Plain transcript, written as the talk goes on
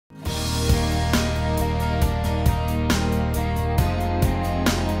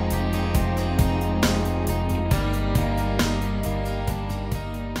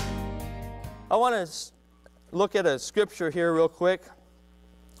want to look at a scripture here real quick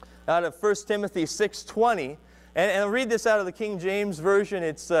out of 1 Timothy 6:20. And I'll read this out of the King James Version.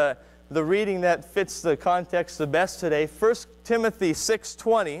 It's the reading that fits the context the best today. 1 Timothy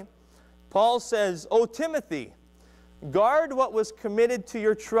 6:20. Paul says, "O Timothy, guard what was committed to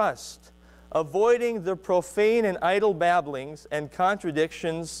your trust, avoiding the profane and idle babblings and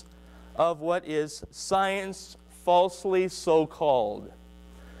contradictions of what is science falsely so called."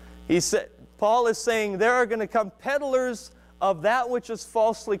 Paul is saying there are going to come peddlers of that which is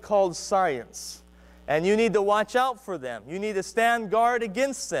falsely called science. And you need to watch out for them. You need to stand guard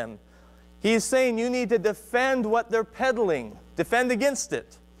against them. He's saying you need to defend what they're peddling. Defend against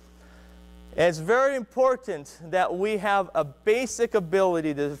it. And it's very important that we have a basic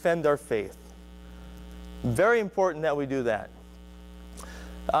ability to defend our faith. Very important that we do that.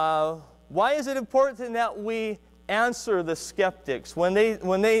 Why is it important that we answer the skeptics when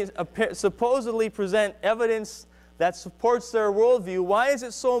they supposedly present evidence that supports their worldview? Why is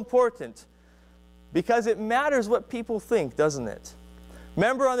it so important? Because it matters what people think, doesn't it?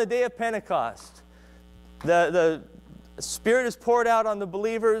 Remember on the day of Pentecost, the Spirit is poured out on the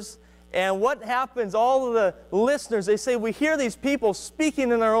believers, and what happens? All of the listeners, they say, we hear these people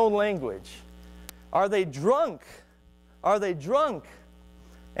speaking in their own language. Are they drunk? Are they drunk?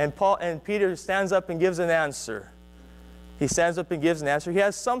 And Peter stands up and gives an answer. He stands up and gives an answer. He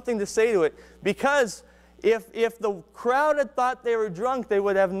has something to say to it, because if the crowd had thought they were drunk, they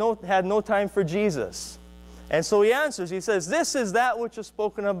would have had no time for Jesus. And so he answers. He says, "This is that which is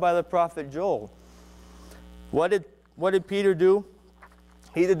spoken of by the prophet Joel." What did Peter do?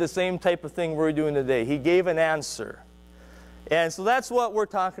 He did the same type of thing we're doing today. He gave an answer. And so that's what we're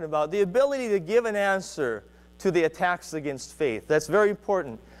talking about. The ability to give an answer to the attacks against faith. That's very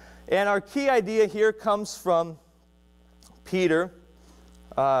important. And our key idea here comes from Peter.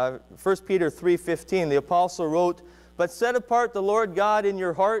 1 Peter 3:15, the apostle wrote, "But set apart the Lord God in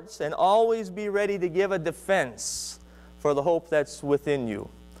your hearts, and always be ready to give a defense for the hope that's within you."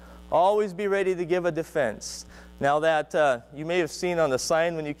 Always be ready to give a defense. Now that you may have seen on the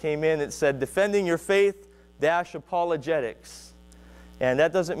sign when you came in, it said, "Defending your faith, apologetics." And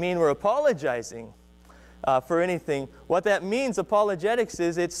that doesn't mean we're apologizing for anything. What that means, apologetics,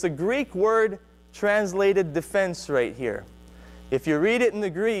 is it's the Greek word translated defense right here. If you read it in the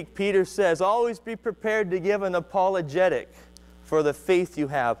Greek, Peter says, always be prepared to give an apologetic for the faith you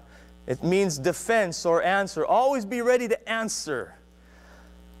have. It means defense or answer. Always be ready to answer.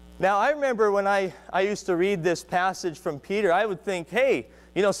 Now, I remember when I used to read this passage from Peter, I would think, hey,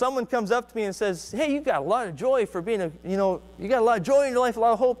 someone comes up to me and says, hey, you got a lot of joy for being you got a lot of joy in your life, a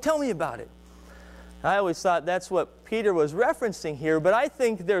lot of hope. Tell me about it. I always thought that's what Peter was referencing here, but I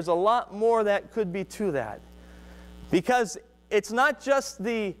think there's a lot more that could be to that. Because it's not just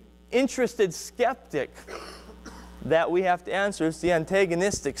the interested skeptic that we have to answer, it's the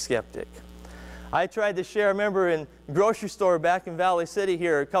antagonistic skeptic. I tried to share, I remember in a grocery store back in Valley City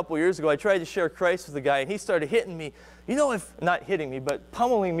here a couple years ago, I tried to share Christ with a guy, and he started hitting me, not hitting me, but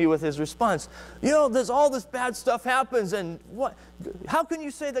pummeling me with his response. There's all this bad stuff happens, and how can you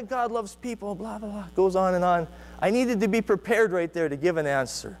say that God loves people, blah, blah, blah, goes on and on. I needed to be prepared right there to give an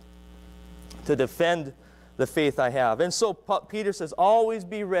answer, to defend the faith I have. And so Peter says, always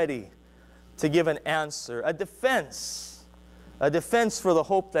be ready to give an answer, a defense for the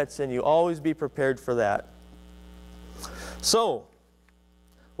hope that's in you. Always be prepared for that. So,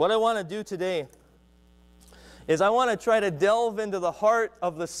 what I want to do today is I want to try to delve into the heart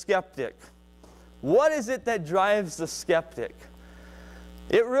of the skeptic. What is it that drives the skeptic?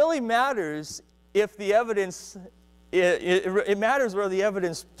 It really matters if the evidence, it matters where the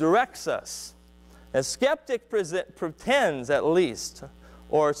evidence directs us. A skeptic pretends, at least,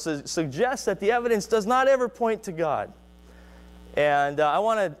 or suggests that the evidence does not ever point to God. And I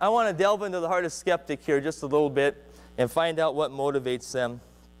want to delve into the heart of skeptic here just a little bit and find out what motivates them.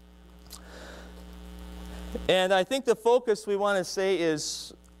 And I think the focus we want to say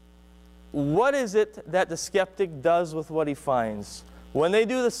is, what is it that the skeptic does with what he finds? When they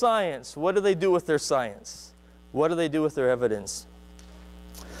do the science, what do they do with their science? What do they do with their evidence?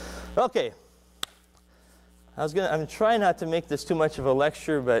 Okay. I'm trying not to make this too much of a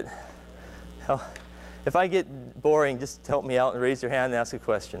lecture, but if I get boring, just help me out and raise your hand and ask a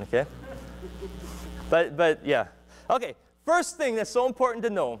question, okay? But yeah. Okay, first thing that's so important to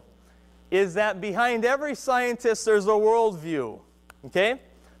know is that behind every scientist there's a worldview, okay?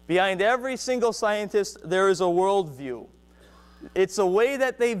 Behind every single scientist there is a worldview. It's a way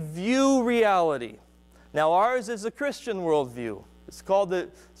that they view reality. Now ours is a Christian worldview. It's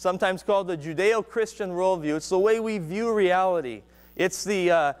sometimes called the Judeo-Christian worldview. It's the way we view reality. It's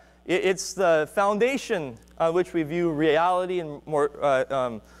the it's the foundation on which we view reality and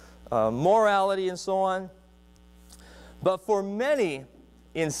morality and so on. But for many,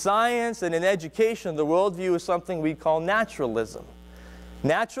 in science and in education, the worldview is something we call naturalism.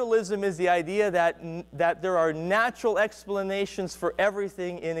 Naturalism is the idea that there are natural explanations for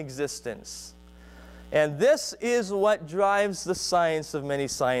everything in existence. And this is what drives the science of many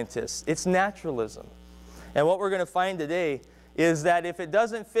scientists. It's naturalism. And what we're going to find today is that if it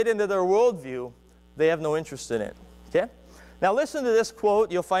doesn't fit into their worldview, they have no interest in it. Okay? Now listen to this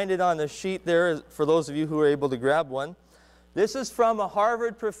quote. You'll find it on the sheet there for those of you who are able to grab one. This is from a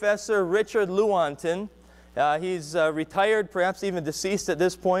Harvard professor, Richard Lewontin. He's retired, perhaps even deceased at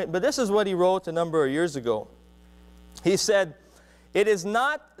this point, but this is what he wrote a number of years ago. He said, "It is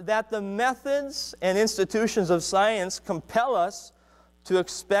not that the methods and institutions of science compel us to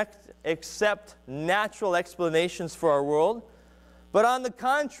accept natural explanations for our world, but on the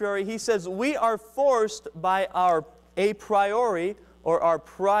contrary," he says, "we are forced by our a priori or our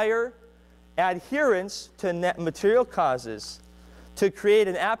prior adherence to material causes to create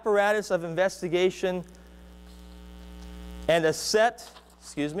an apparatus of investigation and a set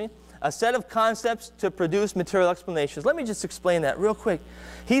of concepts to produce material explanations." Let me just explain that real quick.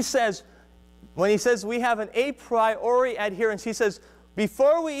 He says, when he says we have an a priori adherence, he says,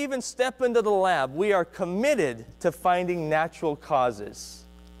 before we even step into the lab, we are committed to finding natural causes.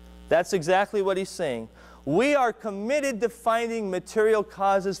 That's exactly what he's saying. We are committed to finding material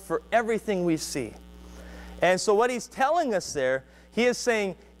causes for everything we see. And so what he's telling us there, he is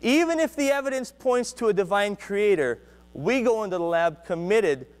saying, even if the evidence points to a divine creator, we go into the lab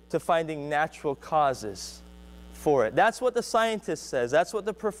committed to finding natural causes for it. That's what the scientist says. That's what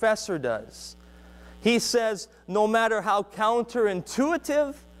the professor does. He says, no matter how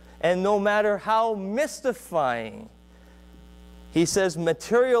counterintuitive and no matter how mystifying, he says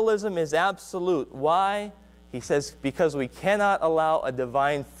materialism is absolute. Why? He says, because we cannot allow a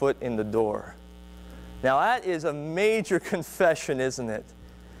divine foot in the door. Now that is a major confession, isn't it?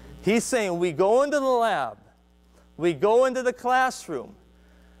 He's saying we go into the lab, we go into the classroom,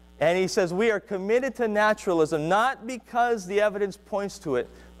 and he says we are committed to naturalism, not because the evidence points to it,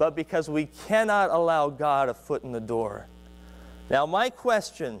 but because we cannot allow God a foot in the door. Now my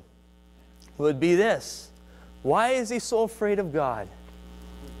question would be this: why is he so afraid of God?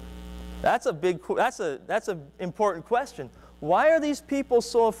 That's an important question. Why are these people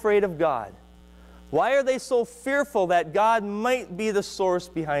so afraid of God? Why are they so fearful that God might be the source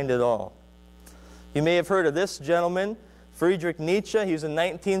behind it all? You may have heard of this gentleman, Friedrich Nietzsche. He was a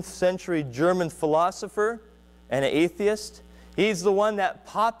 19th century German philosopher and an atheist. He's the one that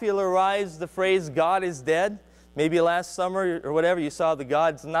popularized the phrase, God is dead. Maybe last summer or whatever, you saw the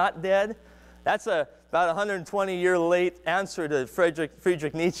God's not dead. That's about 120-year late answer to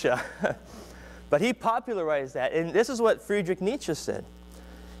Friedrich Nietzsche. But he popularized that. And this is what Friedrich Nietzsche said.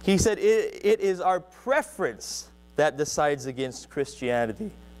 He said, it is our preference that decides against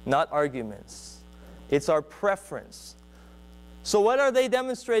Christianity, not arguments. It's our preference. So what are they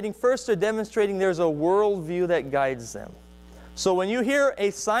demonstrating? First, they're demonstrating there's a worldview that guides them. So when you hear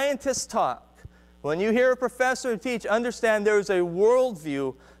a scientist talk, when you hear a professor teach, understand there's a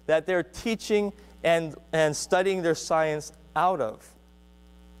worldview that they're teaching and studying their science out of.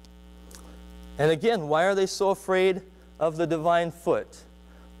 And again, why are they so afraid of the divine foot?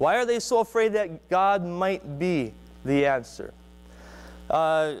 Why are they so afraid that God might be the answer?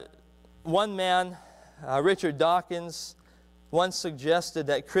 One man, Richard Dawkins, once suggested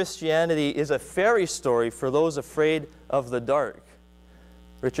that Christianity is a fairy story for those afraid of the dark.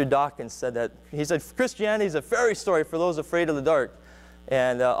 Richard Dawkins said that. He said, Christianity is a fairy story for those afraid of the dark.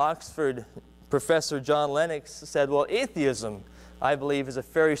 And Oxford professor John Lennox said, well, atheism, I believe, is a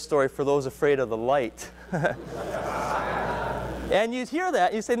fairy story for those afraid of the light. And you hear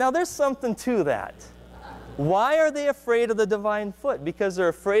that, you say, now there's something to that. Why are they afraid of the divine foot? Because they're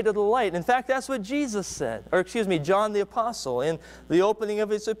afraid of the light. In fact, that's what Jesus said, or excuse me, John the Apostle, in the opening of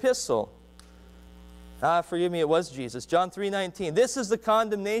his epistle. Forgive me, it was Jesus. John 3:19. This is the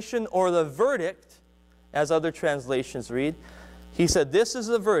condemnation or the verdict, as other translations read. He said, this is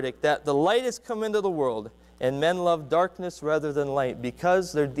the verdict, that the light has come into the world, and men love darkness rather than light,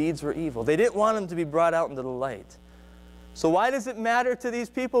 because their deeds were evil. They didn't want them to be brought out into the light. So why does it matter to these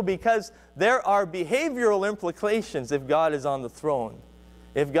people? Because there are behavioral implications if God is on the throne.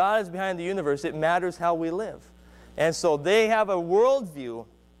 If God is behind the universe, it matters how we live. And so they have a worldview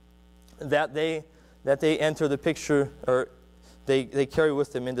that they enter the picture, or they carry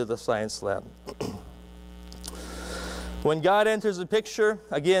with them into the science lab. When God enters the picture,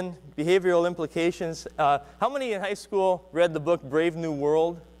 again, behavioral implications. How many in high school read the book Brave New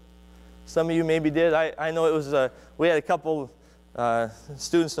World? Some of you maybe did. I know it was, we had a couple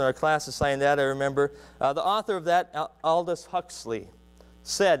students in our class assign that, I remember. The author of that, Aldous Huxley,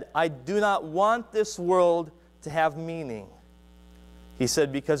 said, "I do not want this world to have meaning." He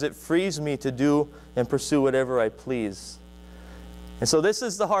said, "because it frees me to do and pursue whatever I please." And so this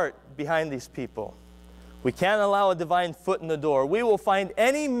is the heart behind these people. We can't allow a divine foot in the door. We will find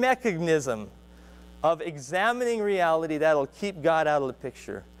any mechanism of examining reality that will keep God out of the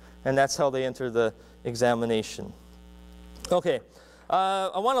picture. And that's how they enter the examination. Okay,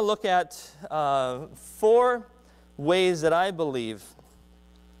 I want to look at 4 ways that I believe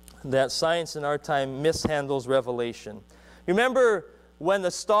that science in our time mishandles revelation. Remember when the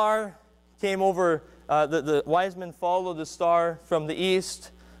star came over, the wise men followed the star from the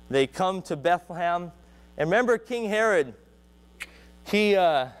east. They come to Bethlehem. And remember King Herod,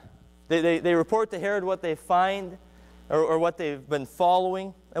 they report to Herod what they find or what they've been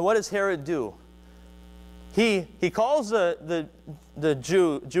following. And what does Herod do? He calls the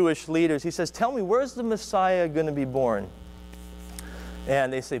Jewish leaders. He says, "Tell me, where's the Messiah going to be born?"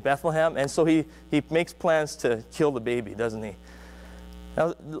 And they say, "Bethlehem." And so he makes plans to kill the baby, doesn't he?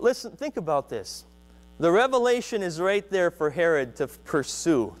 Now, listen, think about this. The revelation is right there for Herod to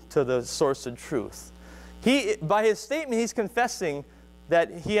pursue to the source of truth. By his statement, he's confessing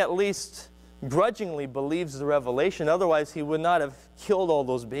that he at least grudgingly believes the revelation. Otherwise, he would not have killed all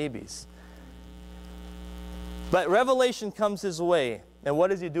those babies. But revelation comes his way. And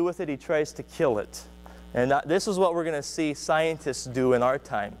what does he do with it? He tries to kill it. And this is what we're going to see scientists do in our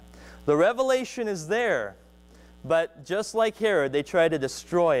time. The revelation is there. But just like Herod, they try to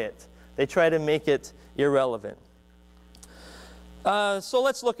destroy it. They try to make it irrelevant. So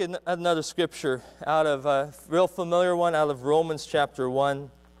let's look at another scripture out of a real familiar one, out of Romans chapter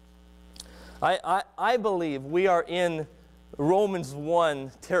 1. I believe we are in Romans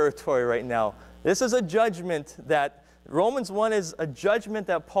 1 territory right now. This is a judgment that, Romans 1 is a judgment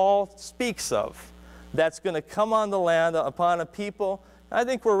that Paul speaks of that's going to come on the land, upon a people. I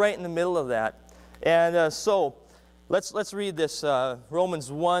think we're right in the middle of that. And so let's read this,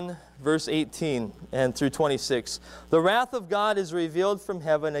 Romans 1, verse 18 and through 26. "The wrath of God is revealed from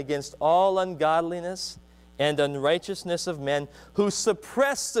heaven against all ungodliness and unrighteousness of men who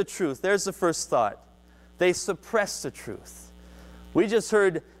suppress the truth." There's the first thought. They suppress the truth. We just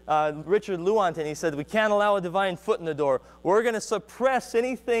heard Richard Lewontin, he said, we can't allow a divine foot in the door. We're going to suppress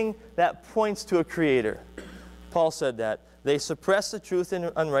anything that points to a creator. Paul said that. They suppress the truth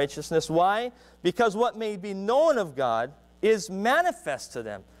in unrighteousness. Why? Because what may be known of God is manifest to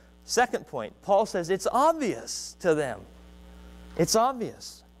them. Second point, Paul says it's obvious to them. It's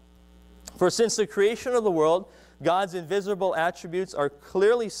obvious. "For since the creation of the world, God's invisible attributes are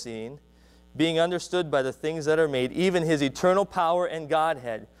clearly seen, being understood by the things that are made, even his eternal power and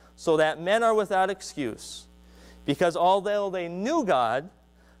Godhead, so that men are without excuse. Because although they knew God,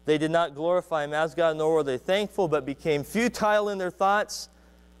 they did not glorify him as God, nor were they thankful, but became futile in their thoughts."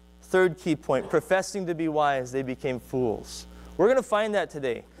 Third key point, professing to be wise, they became fools. We're going to find that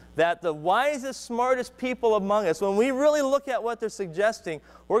today. That the wisest, smartest people among us, when we really look at what they're suggesting,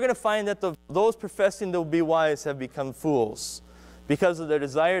 we're going to find that those professing to be wise have become fools because of their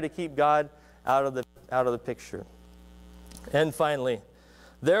desire to keep God out of the picture. And finally,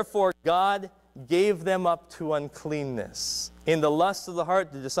 "Therefore God gave them up to uncleanness, in the lust of the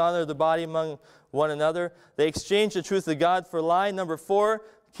heart, to dishonor the body among one another. They exchanged the truth of God for a lie." Number 4,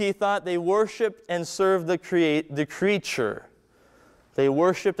 key thought, they worshiped and served the creature. They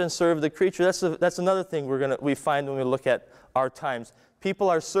worshiped and served the creature. That's another thing we find when we look at our times. People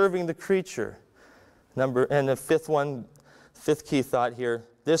are serving the creature. And the fifth key thought here,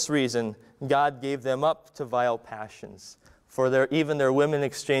 this reason, God gave them up to vile passions. For even their women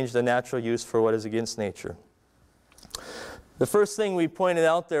exchanged the natural use for what is against nature. The first thing we pointed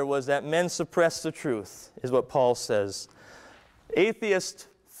out there was that men suppress the truth, is what Paul says. Atheist,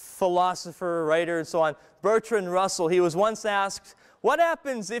 philosopher, writer, and so on, Bertrand Russell, he was once asked, what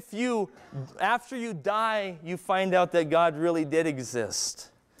happens if after you die, you find out that God really did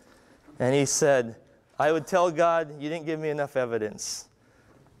exist? And he said, I would tell God, you didn't give me enough evidence.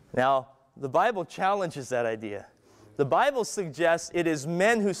 Now, the Bible challenges that idea. The Bible suggests it is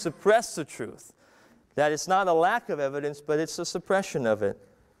men who suppress the truth. That it's not a lack of evidence, but it's a suppression of it.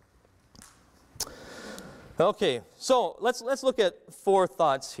 Okay, so let's look at 4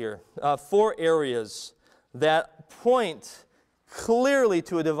 thoughts here. 4 areas that point clearly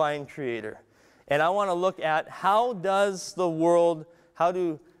to a divine creator. And I want to look at how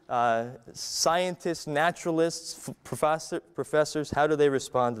do scientists, naturalists, professors, how do they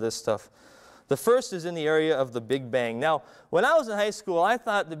respond to this stuff? The first is in the area of the Big Bang. Now, when I was in high school, I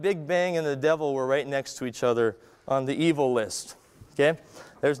thought the Big Bang and the devil were right next to each other on the evil list. Okay?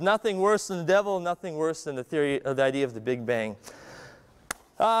 There's nothing worse than the devil, nothing worse than the theory of the idea of the Big Bang.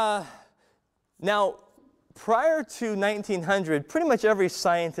 Now, prior to 1900, pretty much every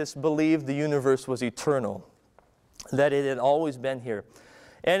scientist believed the universe was eternal, that it had always been here.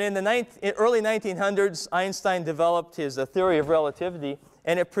 And in the early 1900s, Einstein developed his theory of relativity,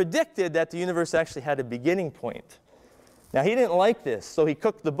 and it predicted that the universe actually had a beginning point. Now, he didn't like this, so he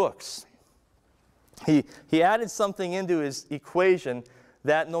cooked the books. He added something into his equation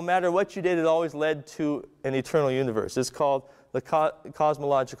that no matter what you did, it always led to an eternal universe. It's called the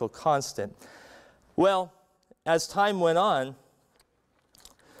cosmological constant. Well, as time went on,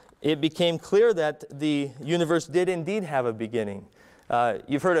 it became clear that the universe did indeed have a beginning.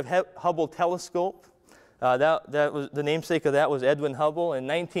 You've heard of Hubble telescope. That was, the namesake of that was Edwin Hubble. In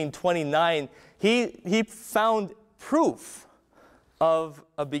 1929, he found proof of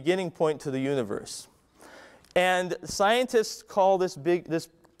a beginning point to the universe. And scientists call this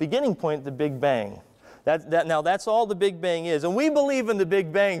beginning point the Big Bang. Now, that's all the Big Bang is. And we believe in the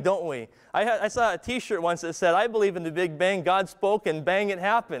Big Bang, don't we? I saw a T-shirt once that said, "I believe in the Big Bang, God spoke, and bang, it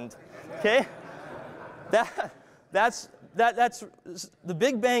happened." Okay? That's the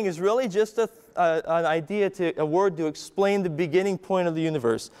Big Bang is really just an idea, a word to explain the beginning point of the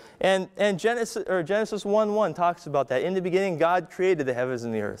universe. And Genesis 1:1 talks about that. In the beginning, God created the heavens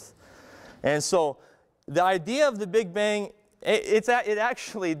and the earth. And so the idea of the Big Bang, it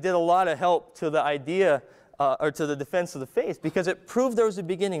actually did a lot of help to the idea, or to the defense of the faith, because it proved there was a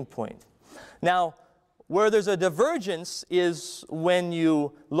beginning point. Now, where there's a divergence is when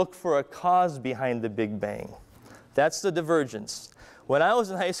you look for a cause behind the Big Bang. That's the divergence. When I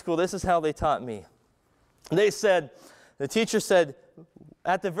was in high school, this is how they taught me. The teacher said,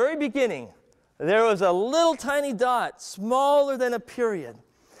 at the very beginning, there was a little tiny dot, smaller than a period.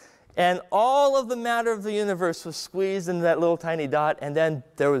 And all of the matter of the universe was squeezed into that little tiny dot, and then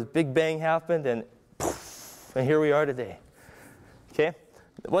there was Big Bang happened, and poof, and here we are today. Okay?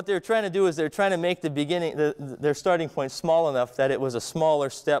 What they're trying to do is they're trying to make the beginning, their starting point small enough that it was a smaller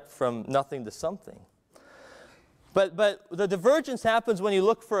step from nothing to something. But the divergence happens when you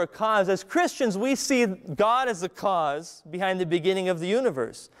look for a cause. As Christians, we see God as the cause behind the beginning of the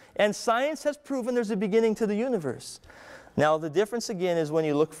universe. And science has proven there's a beginning to the universe. Now, the difference again is when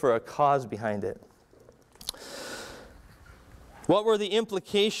you look for a cause behind it. What were the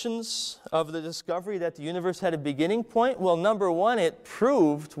implications of the discovery that the universe had a beginning point? Well, number one, it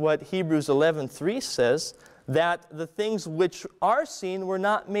proved what Hebrews 11:3 says, that the things which are seen were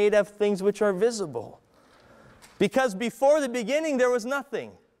not made of things which are visible. Because before the beginning, there was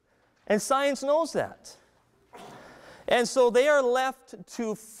nothing. And science knows that. And so they are left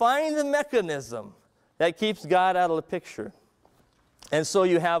to find the mechanism that keeps God out of the picture. And so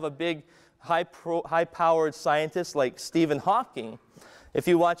you have a big, high-powered scientist like Stephen Hawking. If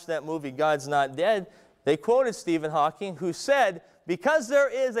you watch that movie, God's Not Dead, they quoted Stephen Hawking, who said, because there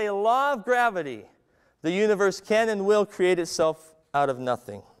is a law of gravity, the universe can and will create itself out of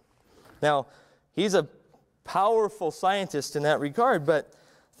nothing. Now, he's a powerful scientist in that regard, but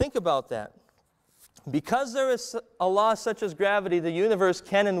think about that. Because there is a law such as gravity, the universe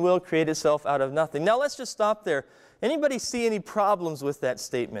can and will create itself out of nothing. Now, let's just stop there. Anybody see any problems with that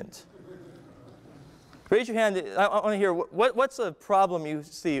statement? Raise your hand. I want to hear, what's a problem you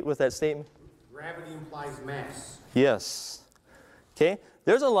see with that statement? Gravity implies mass. Yes. Okay.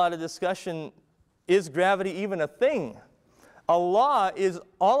 There's a lot of discussion, is gravity even a thing? All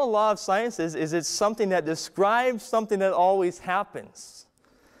a law of science is it's something that describes something that always happens.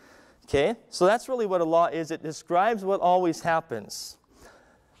 Okay? So that's really what a law is. It describes what always happens.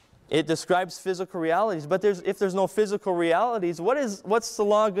 It describes physical realities. But if there's no physical realities, what's the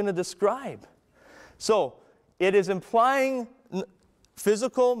law going to describe? So it is implying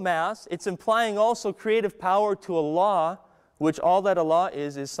physical mass. It's implying also creative power to a law, which all that a law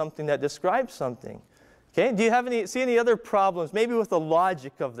is something that describes something. Okay? Do you see any other problems, maybe with the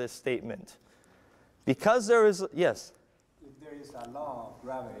logic of this statement? Because there is, yes? If there is a law of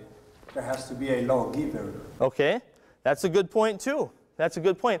gravity, there has to be a lawgiver. Okay. That's a good point, too. That's a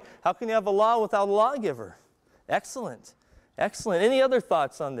good point. How can you have a law without a lawgiver? Excellent. Excellent. Any other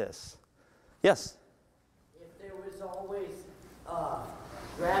thoughts on this? Yes? If there was always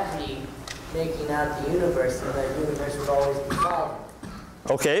gravity making out the universe, then the universe would always be falling.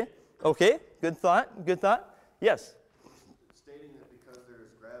 Okay. Okay. Good thought. Good thought. Yes? Stating that because there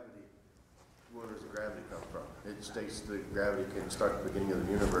is gravity, where does gravity come from? It states that gravity can start at the beginning of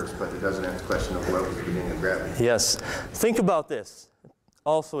the universe, but it doesn't answer the question of what was the beginning of gravity. Yes. Think about this.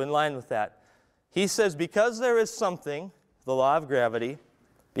 Also in line with that. he says, because there is something, the law of gravity,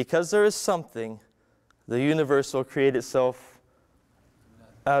 because there is something, the universe will create itself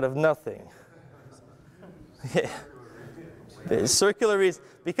out of nothing. Yeah. Circular reason.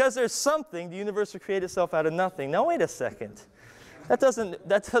 Because there's something, the universe will create itself out of nothing. Now wait a second. That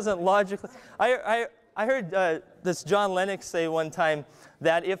doesn't logically. I heard this John Lennox say one time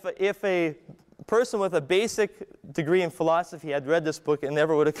that if a person with a basic degree in philosophy had read this book, it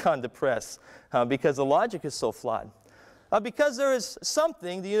never would have gone to press because the logic is so flawed. Because there is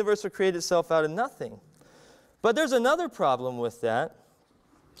something, the universe will create itself out of nothing. But there's another problem with that,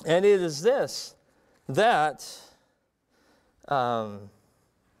 and it is this, that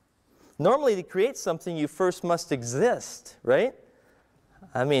normally to create something, you first must exist, right?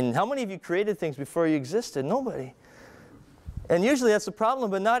 I mean, how many of you created things before you existed? Nobody. And usually that's a problem,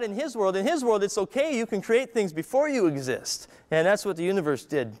 but not in his world. In his world, it's okay. You can create things before you exist. And that's what the universe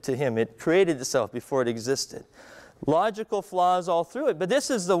did to him. It created itself before it existed. Logical flaws all through it. But this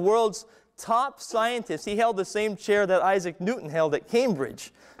is the world's top scientist. He held the same chair that Isaac Newton held at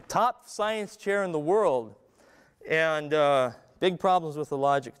Cambridge. Top science chair in the world. And big problems with the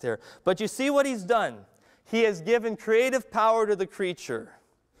logic there. But you see what he's done. He has given creative power to the creature.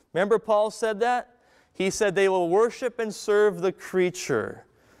 Remember Paul said that? He said they will worship and serve the creature.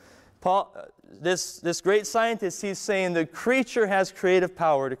 Paul, this great scientist, he's saying the creature has creative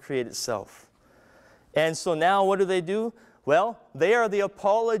power to create itself. And so now what do? Well, they are the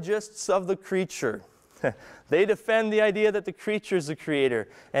apologists of the creature. They defend the idea that the creature is the creator.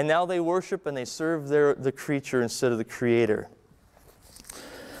 And now they worship and they serve the creature instead of the creator.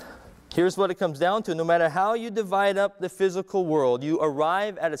 Here's what it comes down to. No matter how you divide up the physical world, you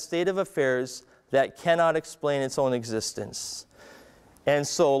arrive at a state of affairs that cannot explain its own existence. And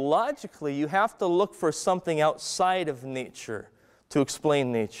so logically, you have to look for something outside of nature to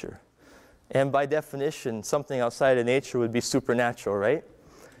explain nature. And by definition, something outside of nature would be supernatural, right?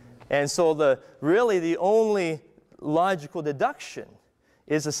 And so really the only logical deduction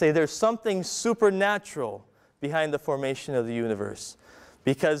is to say there's something supernatural behind the formation of the universe.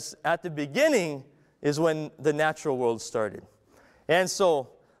 Because at the beginning is when the natural world started. And so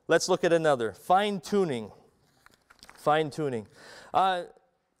let's look at another. Fine-tuning. Fine-tuning.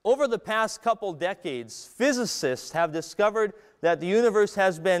 Over the past couple decades, physicists have discovered that the universe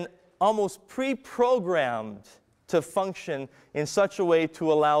has been almost pre-programmed to function in such a way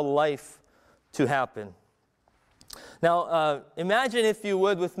to allow life to happen. Now, imagine, if you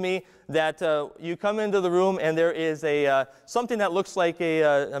would, with me, that you come into the room and there is something that looks like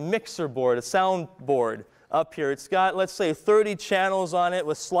a mixer board, a sound board up here. It's got, let's say, 30 channels on it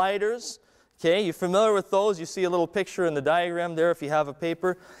with sliders. Okay, you're familiar with those. You see a little picture in the diagram there if you have a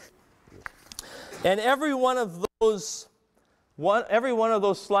paper. And every one of those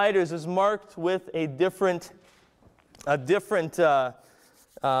sliders is marked with a different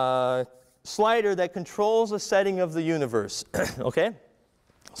slider that controls the setting of the universe. Okay?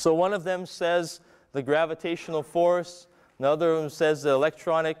 So one of them says the gravitational force, another of them says the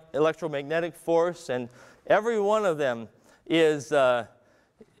electromagnetic force, and every one of them is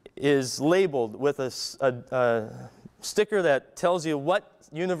labeled with a sticker that tells you what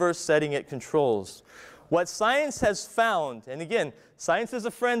universe setting it controls. What science has found, and again, science is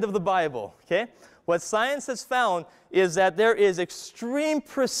a friend of the Bible, okay? What science has found is that there is extreme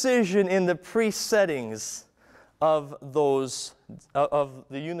precision in the presettings of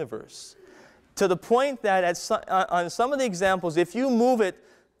the universe. To the point that on some of the examples, if you move it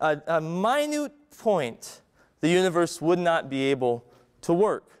a minute point, the universe would not be able to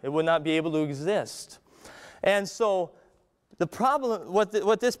work. It would not be able to exist. And so the problem,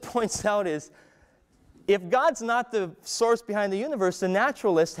 what this points out is, if God's not the source behind the universe, the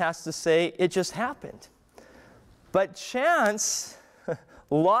naturalist has to say it just happened. But chance,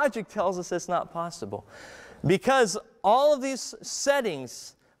 logic tells us it's not possible. Because all of these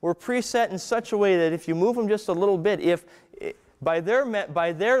settings were preset in such a way that if you move them just a little bit, by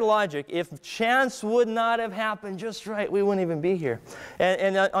their logic, if chance would not have happened just right, we wouldn't even be here.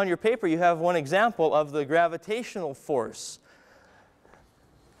 And on your paper, you have one example of the gravitational force.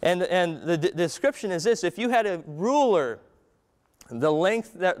 And the description is this: if you had a ruler, the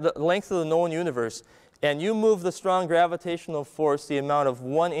length of the known universe, and you move the strong gravitational force the amount of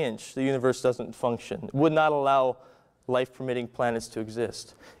 1 inch, the universe doesn't function. It would not allow life-permitting planets to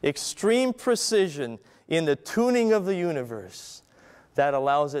exist. Extreme precision in the tuning of the universe that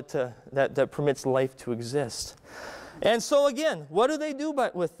allows it to, that permits life to exist. And so again, what do they do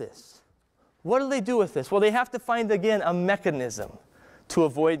with this? What do they do with this? Well, they have to find, again, a mechanism to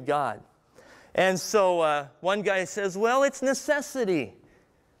avoid God. And so one guy says, well, it's necessity.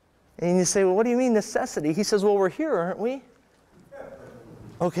 And you say, well, what do you mean necessity? He says, well, we're here, aren't we?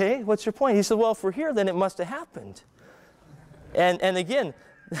 Okay, what's your point? He said, well, if we're here, then it must have happened. And again,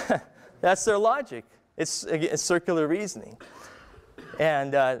 that's their logic. It's circular reasoning.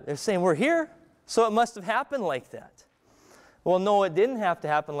 And they're saying, we're here, so it must have happened like that. Well, no, it didn't have to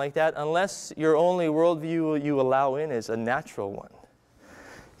happen like that unless your only worldview you allow in is a natural one.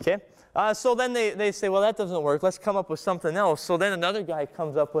 Okay? So then they say, well, that doesn't work. Let's come up with something else. So then another guy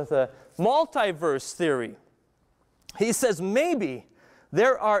comes up with a multiverse theory. He says, maybe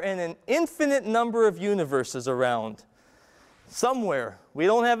there are an infinite number of universes around somewhere. We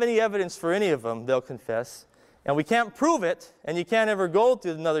don't have any evidence for any of them, they'll confess. And we can't prove it, and you can't ever go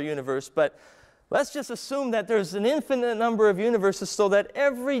to another universe, but let's just assume that there's an infinite number of universes so that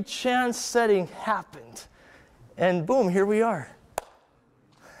every chance setting happened. And boom, here we are.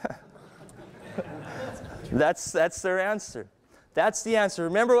 That's their answer. That's the answer.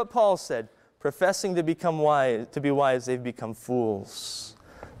 Remember what Paul said. Professing to become wise, to be wise, they've become fools.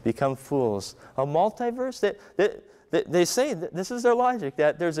 Become fools. A multiverse? They say, this is their logic,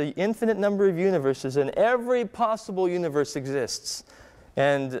 that there's an infinite number of universes and every possible universe exists.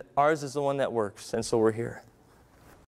 And ours is the one that works, and so we're here.